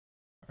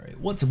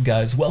What's up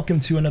guys, welcome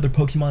to another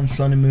Pokemon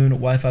Sun and Moon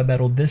Wi-Fi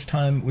battle. This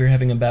time we're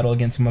having a battle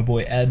against my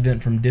boy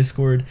Advent from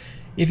Discord.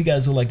 If you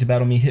guys would like to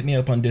battle me, hit me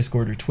up on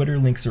Discord or Twitter,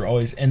 links are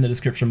always in the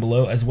description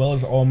below, as well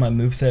as all my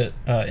moveset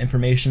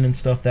information and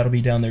stuff, that'll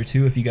be down there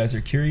too if you guys are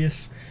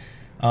curious.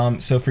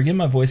 So forgive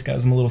my voice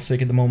guys, I'm a little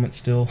sick at the moment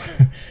still,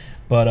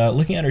 but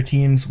looking at our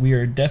teams, we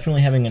are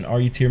definitely having an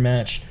RU tier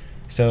match.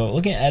 So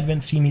looking at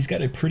Advent's team, he's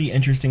got a pretty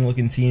interesting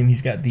looking team.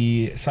 He's got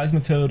the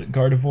Seismitoad,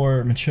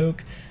 Gardevoir,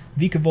 Machoke,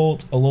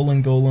 Vikavolt,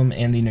 Alolan Golem,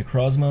 and the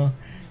Necrozma.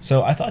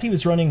 So I thought he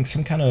was running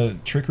some kind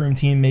of Trick Room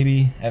team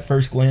maybe at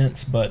first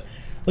glance, but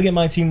look at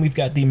my team. We've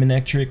got the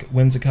Manectric,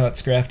 Whimsicott,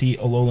 Scrafty,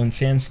 Alolan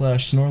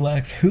Sandslash,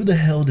 Snorlax. Who the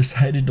hell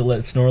decided to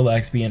let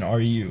Snorlax be an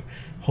RU?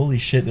 Holy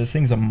shit, this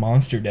thing's a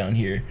monster down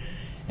here.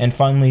 And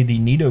finally the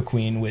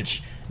Nidoqueen,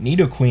 which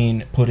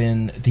Nidoqueen put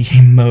in the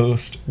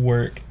most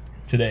work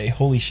today.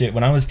 Holy shit,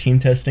 when I was team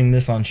testing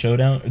this on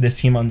Showdown,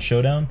 this team on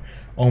Showdown,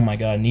 oh my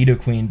god,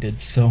 Nidoqueen did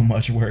so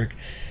much work.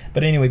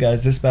 But anyway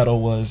guys, this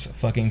battle was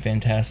fucking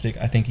fantastic.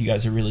 I think you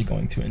guys are really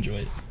going to enjoy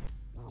it.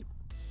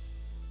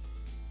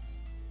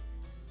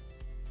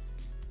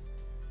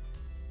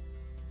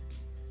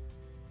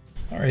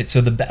 Alright,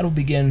 so the battle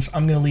begins.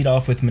 I'm going to lead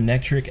off with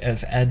Manectric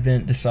as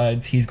Advent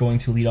decides he's going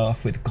to lead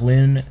off with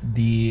Glenn,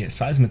 the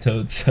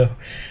Seismitoad. So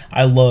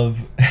I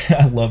love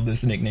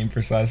this nickname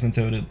for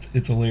Seismitoad.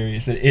 It's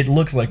hilarious. It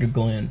looks like a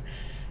Glenn.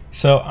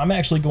 So I'm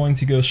actually going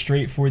to go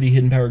straight for the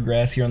Hidden Power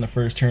Grass here on the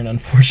first turn.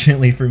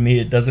 Unfortunately for me,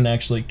 it doesn't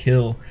actually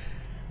kill,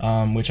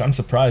 which I'm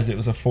surprised. It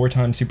was a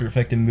 4-time super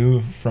effective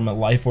move from a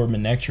Life Orb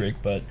Manectric,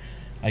 but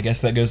I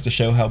guess that goes to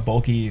show how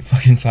bulky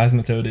fucking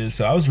Seismitoad is.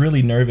 So I was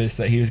really nervous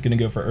that he was going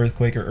to go for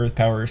Earthquake or Earth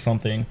Power or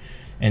something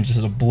and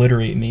just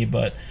obliterate me,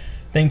 but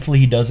thankfully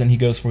he doesn't. He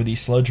goes for the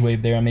Sludge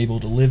Wave there. I'm able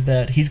to live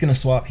that. He's going to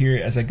swap here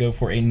as I go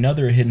for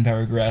another Hidden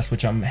Power Grass,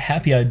 which I'm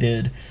happy I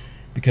did,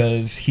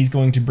 because he's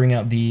going to bring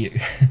out the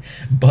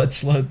Butt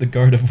Slut, the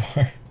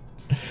Gardevoir.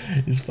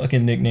 His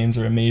fucking nicknames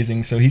are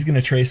amazing. So he's going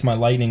to trace my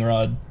Lightning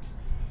Rod.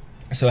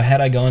 So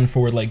had I gone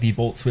for like the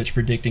Volt Switch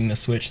predicting the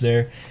switch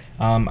there,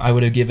 I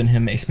would have given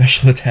him a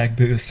special attack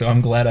boost. So I'm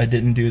glad I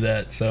didn't do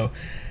that. So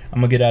I'm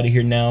going to get out of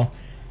here now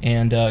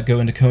and go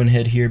into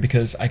Conehead here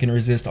because I can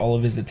resist all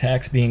of his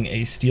attacks being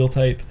a Steel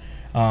type.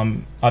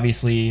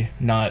 Obviously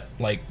not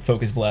like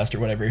Focus Blast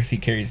or whatever if he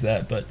carries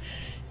that, but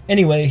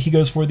anyway, he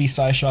goes for the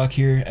Psyshock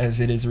here as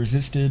it is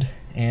resisted,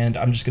 and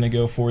I'm just going to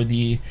go for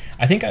the,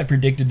 I think I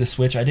predicted the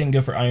switch. I didn't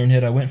go for Iron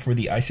Head, I went for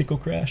the Icicle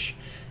Crash,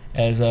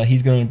 as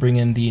he's going to bring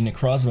in the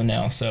Necrozma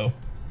now, so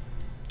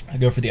I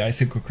go for the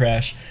Icicle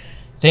Crash.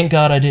 Thank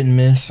God I didn't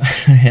miss,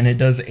 and it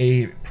does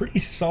a pretty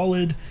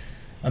solid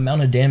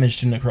amount of damage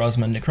to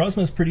Necrozma.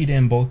 Necrozma is pretty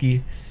damn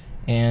bulky,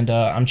 and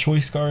I'm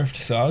Choice Scarfed,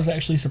 so I was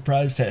actually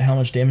surprised at how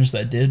much damage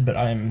that did, but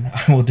I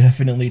will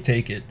definitely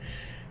take it.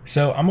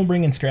 So I'm going to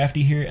bring in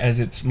Scrafty here as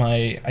it's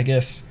my, I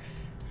guess,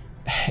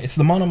 it's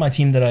the mon on my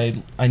team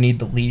that I need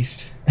the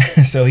least.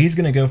 So he's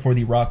going to go for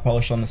the Rock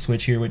Polish on the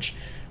switch here, which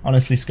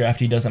honestly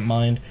Scrafty doesn't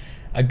mind.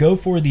 I go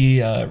for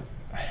the, I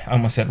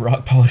almost said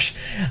Rock Polish,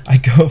 I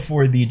go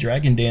for the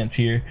Dragon Dance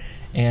here,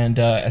 and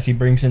as he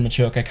brings in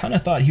Machoke, I kind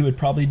of thought he would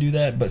probably do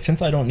that, but since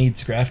I don't need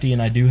Scrafty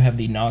and I do have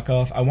the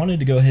knockoff, I wanted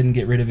to go ahead and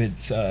get rid of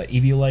its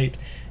Eviolite,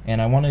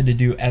 and I wanted to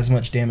do as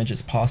much damage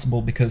as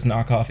possible because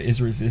knockoff is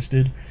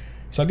resisted.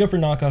 So I go for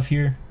knockoff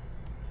here.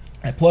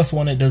 At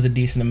 +1 it does a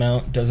decent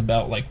amount, does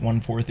about like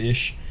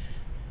 1/4-ish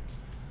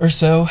or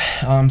so.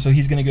 So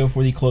he's going to go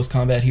for the close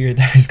combat here.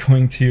 That is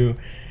going to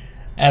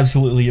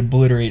absolutely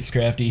obliterate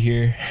Scrafty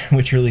here,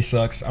 which really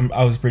sucks.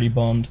 I was pretty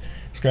bummed.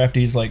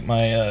 Scrafty's like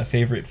my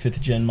favorite 5th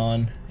gen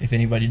mon, if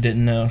anybody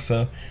didn't know.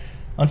 So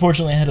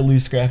unfortunately I had to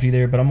lose Scrafty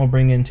there, but I'm going to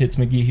bring in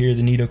TitsMcGee here,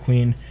 the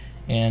Nidoqueen,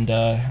 and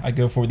I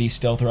go for the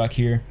Stealth Rock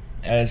here,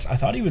 as I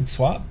thought he would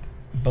swap,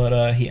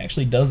 but he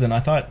actually doesn't. I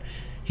thought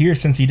here,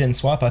 since he didn't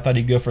swap, I thought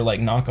he'd go for like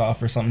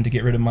knockoff or something to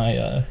get rid of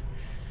my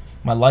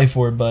my Life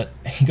Orb, but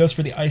he goes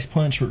for the Ice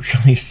Punch, which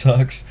really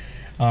sucks,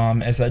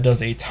 as that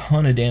does a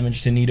ton of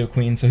damage to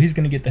Nidoqueen. So he's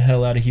going to get the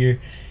hell out of here,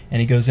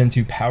 and he goes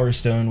into Power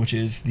Stone, which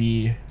is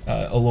the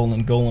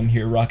Alolan Golem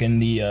here, rocking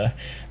the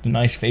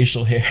nice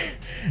facial hair.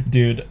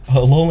 Dude,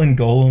 Alolan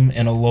Golem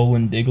and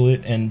Alolan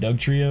Diglett and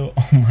Dugtrio,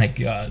 oh my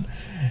god,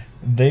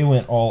 they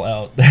went all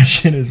out. That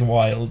shit is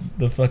wild.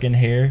 The fucking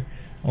hair.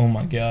 Oh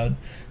my god.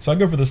 So I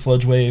go for the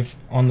Sludge Wave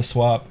on the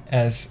swap,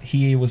 as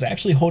he was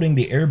actually holding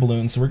the air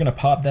balloon, so we're going to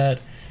pop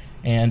that,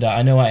 and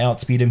I know I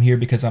outspeed him here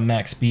because I'm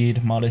max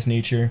speed, Modest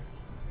Nature,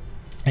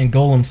 and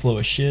Golem's slow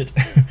as shit.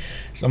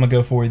 So I'm going to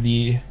go for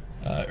the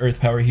Earth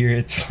Power here.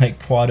 It's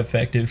like quad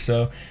effective,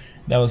 so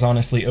that was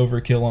honestly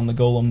overkill on the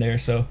Golem there.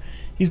 So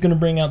he's going to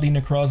bring out the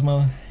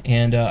Necrozma,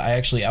 and I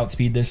actually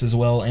outspeed this as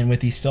well, and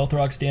with the Stealth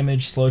Rock's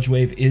damage, Sludge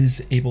Wave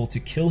is able to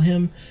kill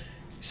him.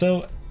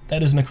 So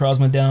that is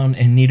Necrozma down,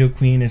 and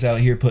Nidoqueen is out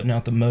here putting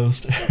out the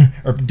most,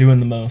 or doing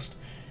the most.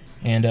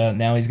 And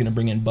now he's going to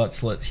bring in Butt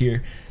Sluts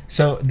here.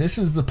 So this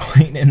is the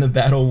point in the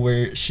battle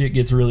where shit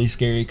gets really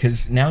scary,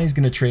 because now he's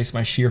going to trace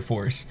my Sheer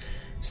Force.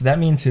 So that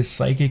means his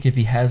Psychic, if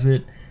he has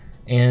it,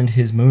 and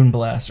his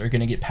Moonblast are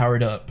going to get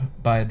powered up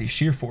by the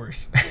Sheer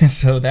Force.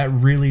 So that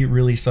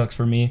really sucks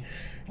for me.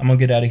 I'm going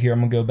to get out of here. I'm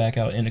going to go back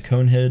out into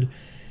Conehead.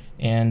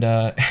 And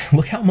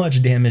look how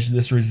much damage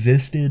this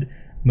resisted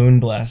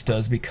Moonblast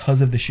does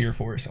because of the Sheer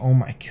Force. Oh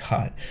my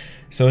god.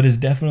 So it is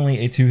definitely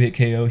a 2-hit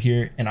KO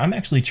here. And I'm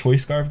actually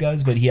Choice Scarf,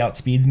 guys, but he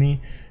outspeeds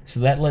me. So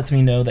that lets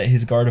me know that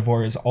his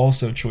Gardevoir is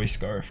also Choice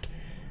Scarfed.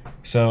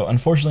 So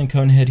unfortunately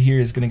Conehead here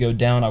is going to go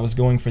down. I was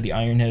going for the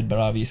Iron Head, but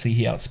obviously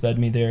he outsped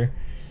me there.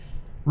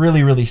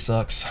 Really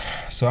sucks.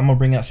 So I'm going to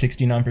bring out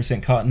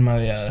 69% Cotton,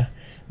 my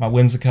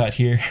Whimsicott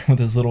here with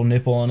his little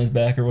nipple on his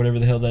back or whatever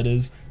the hell that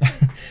is.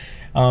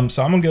 So I'm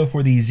going to go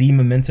for the Z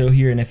Memento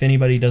here, and if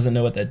anybody doesn't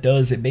know what that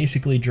does, it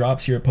basically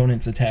drops your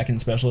opponent's attack and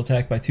special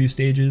attack by 2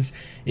 stages.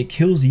 It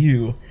kills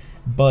you,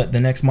 but the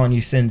next mon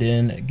you send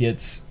in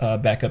gets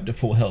back up to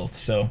full health.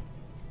 So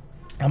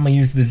I'm going to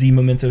use the Z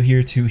Memento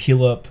here to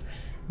heal up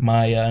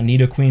my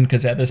Nidoqueen,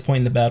 because at this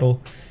point in the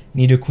battle,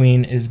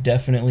 Nidoqueen is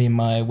definitely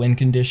my win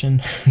condition.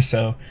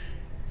 So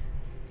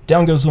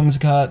down goes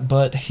Whimsicott,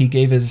 but he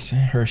gave his,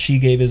 or she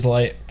gave his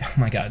life, oh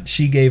my god,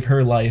 she gave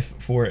her life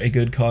for a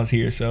good cause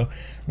here. So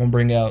I'm going to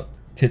bring out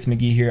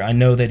TitsMcGee here. I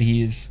know that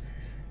he's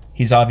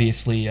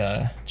obviously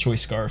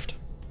Choice Scarfed,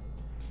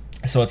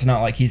 so it's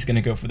not like he's going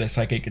to go for the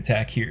Psychic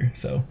attack here.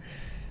 So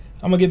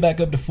I'm going to get back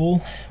up to full,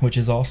 which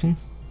is awesome.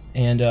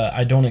 And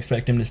I don't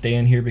expect him to stay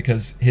in here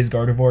because his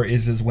Gardevoir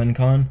is his win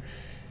con.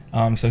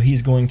 So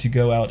he's going to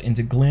go out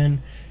into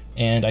Glen,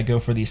 and I go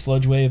for the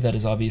Sludge Wave. That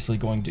is obviously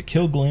going to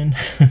kill Glen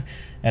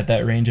at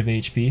that range of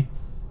HP.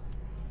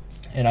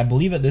 And I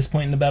believe at this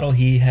point in the battle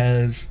he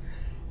has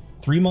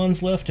 3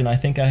 mons left, and I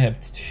think I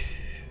have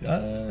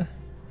no,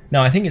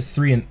 I think it's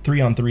 3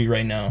 on 3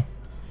 right now,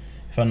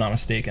 if I'm not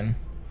mistaken.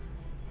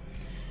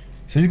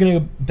 So he's going to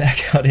go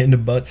back out into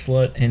Butt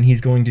Slut, and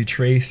he's going to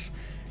trace,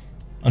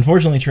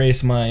 unfortunately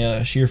trace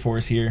my Sheer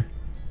Force here.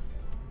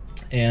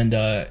 And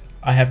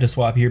I have to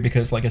swap here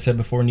because, like I said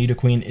before,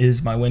 Nidoqueen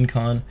is my win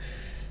con.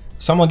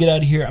 So I'm going to get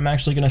out of here. I'm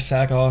actually going to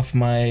sack off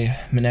my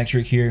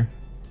Manectric here,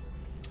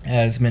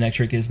 as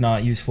Manectric is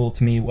not useful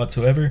to me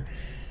whatsoever.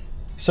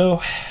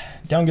 So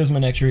down goes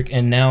Manectric,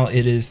 and now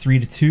it is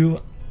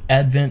 3-2.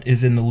 Advent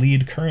is in the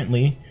lead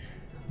currently,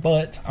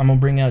 but I'm going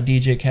to bring out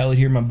DJ Khaled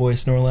here. My boy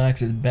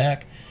Snorlax is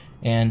back,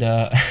 and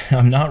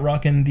I'm not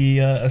rocking the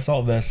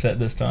Assault Vest set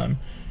this time.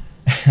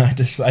 I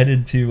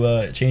decided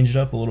to change it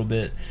up a little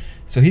bit.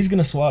 So he's going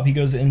to swap. He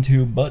goes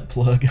into Butt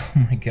Plug.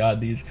 Oh my god,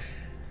 these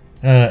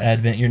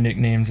Advent, your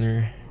nicknames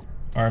are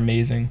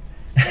amazing.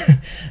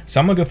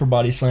 So I'm going to go for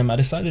Body Slam. I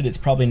decided it's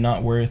probably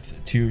not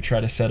worth to try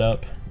to set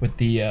up with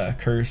the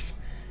Curse,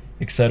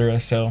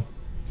 etc. So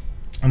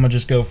I'm going to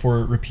just go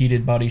for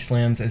repeated Body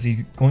Slams, as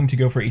he's going to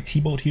go for a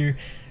T-Bolt here.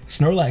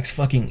 Snorlax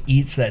fucking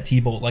eats that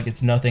T-Bolt like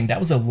it's nothing. That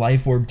was a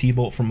Life Orb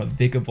T-Bolt from a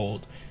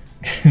Vikavolt.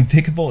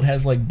 Vikavolt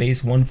has like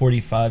base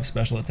 145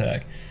 special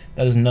attack.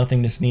 That is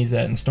nothing to sneeze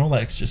at, and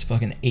Snorlax just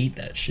fucking ate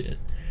that shit.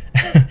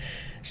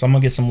 So I'm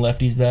going to get some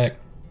lefties back,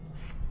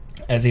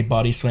 as a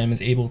Body Slam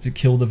is able to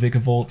kill the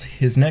Vikavolt.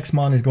 His next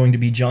mon is going to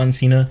be John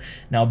Cena.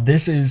 Now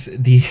this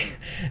is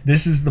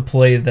the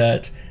play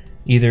that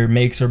either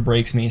makes or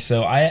breaks me.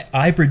 So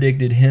I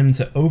predicted him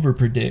to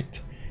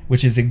over-predict,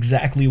 which is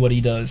exactly what he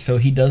does. So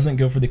he doesn't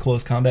go for the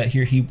close combat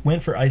here. He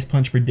went for Ice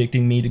Punch,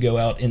 predicting me to go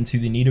out into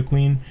the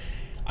Nidoqueen.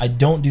 I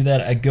don't do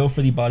that. I go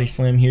for the Body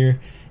Slam here.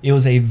 It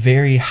was a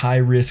very high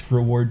risk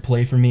reward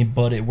play for me,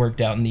 but it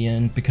worked out in the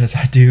end because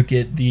I do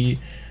get the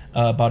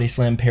Body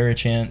Slam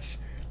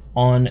Parachance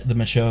on the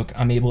Machoke.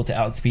 I'm able to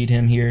outspeed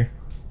him here.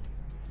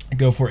 I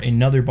go for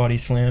another Body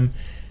Slam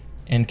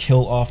and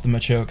kill off the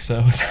Machoke.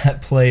 So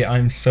that play,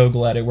 I'm so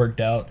glad it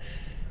worked out.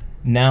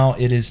 Now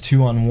it is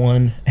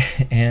 2-on-1,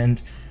 and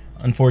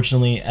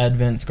unfortunately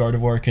Advent's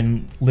Gardevoir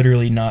can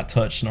literally not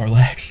touch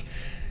Snorlax.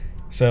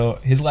 So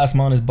his last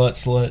mon is Butt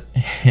Slut,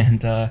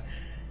 and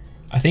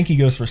I think he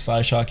goes for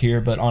Psyshock here,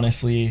 but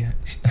honestly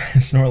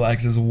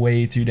Snorlax is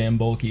way too damn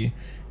bulky.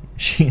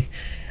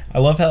 I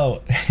love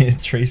how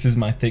it traces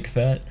my thick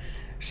fat.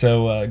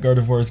 So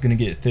Gardevoir is going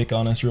to get thick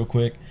on us real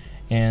quick,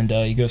 and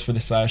he goes for the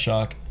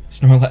Psyshock.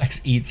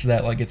 Snorlax eats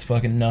that like it's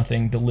fucking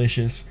nothing.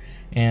 Delicious.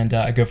 And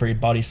I go for a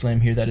Body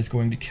Slam here that is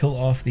going to kill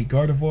off the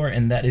Gardevoir,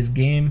 and that is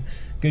game.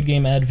 Good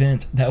game,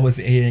 Advent. That was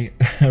a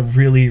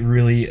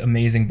really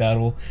amazing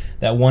battle.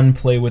 That one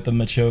play with the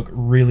Machoke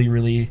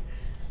really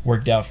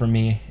worked out for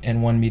me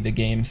and won me the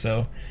game.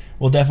 So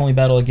we'll definitely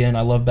battle again.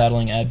 I love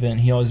battling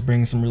Advent. He always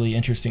brings some really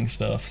interesting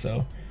stuff.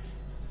 So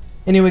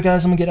anyway,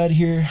 guys, I'm gonna get out of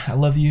here. I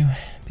love you.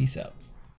 Peace out.